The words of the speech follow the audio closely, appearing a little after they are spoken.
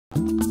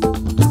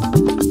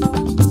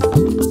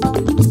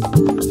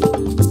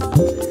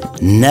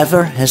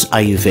Never has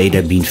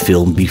Ayurveda been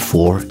filmed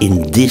before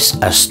in this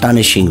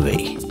astonishing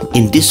way.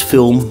 In this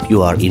film,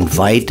 you are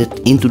invited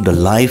into the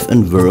life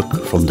and work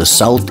from the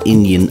South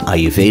Indian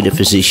Ayurveda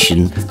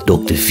physician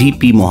Dr.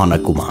 V.P. Mohana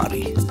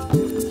Kumari.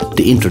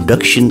 The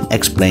introduction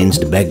explains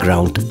the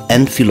background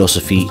and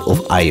philosophy of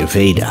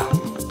Ayurveda.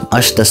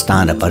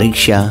 Astasthana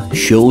Pareeksha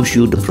shows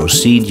you the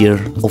procedure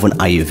of an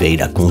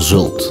Ayurveda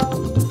consult.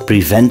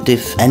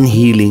 Preventive and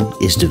healing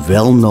is the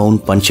well-known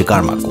Pancha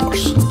Karma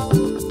course.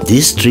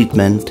 This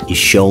treatment is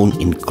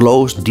shown in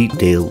close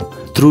detail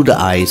through the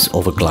eyes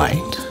of a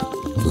client.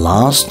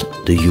 Last,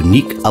 the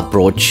unique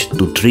approach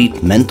to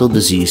treat mental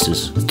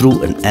diseases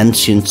through an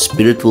ancient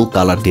spiritual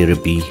color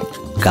therapy,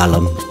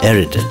 Kalam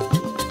Ezhutu.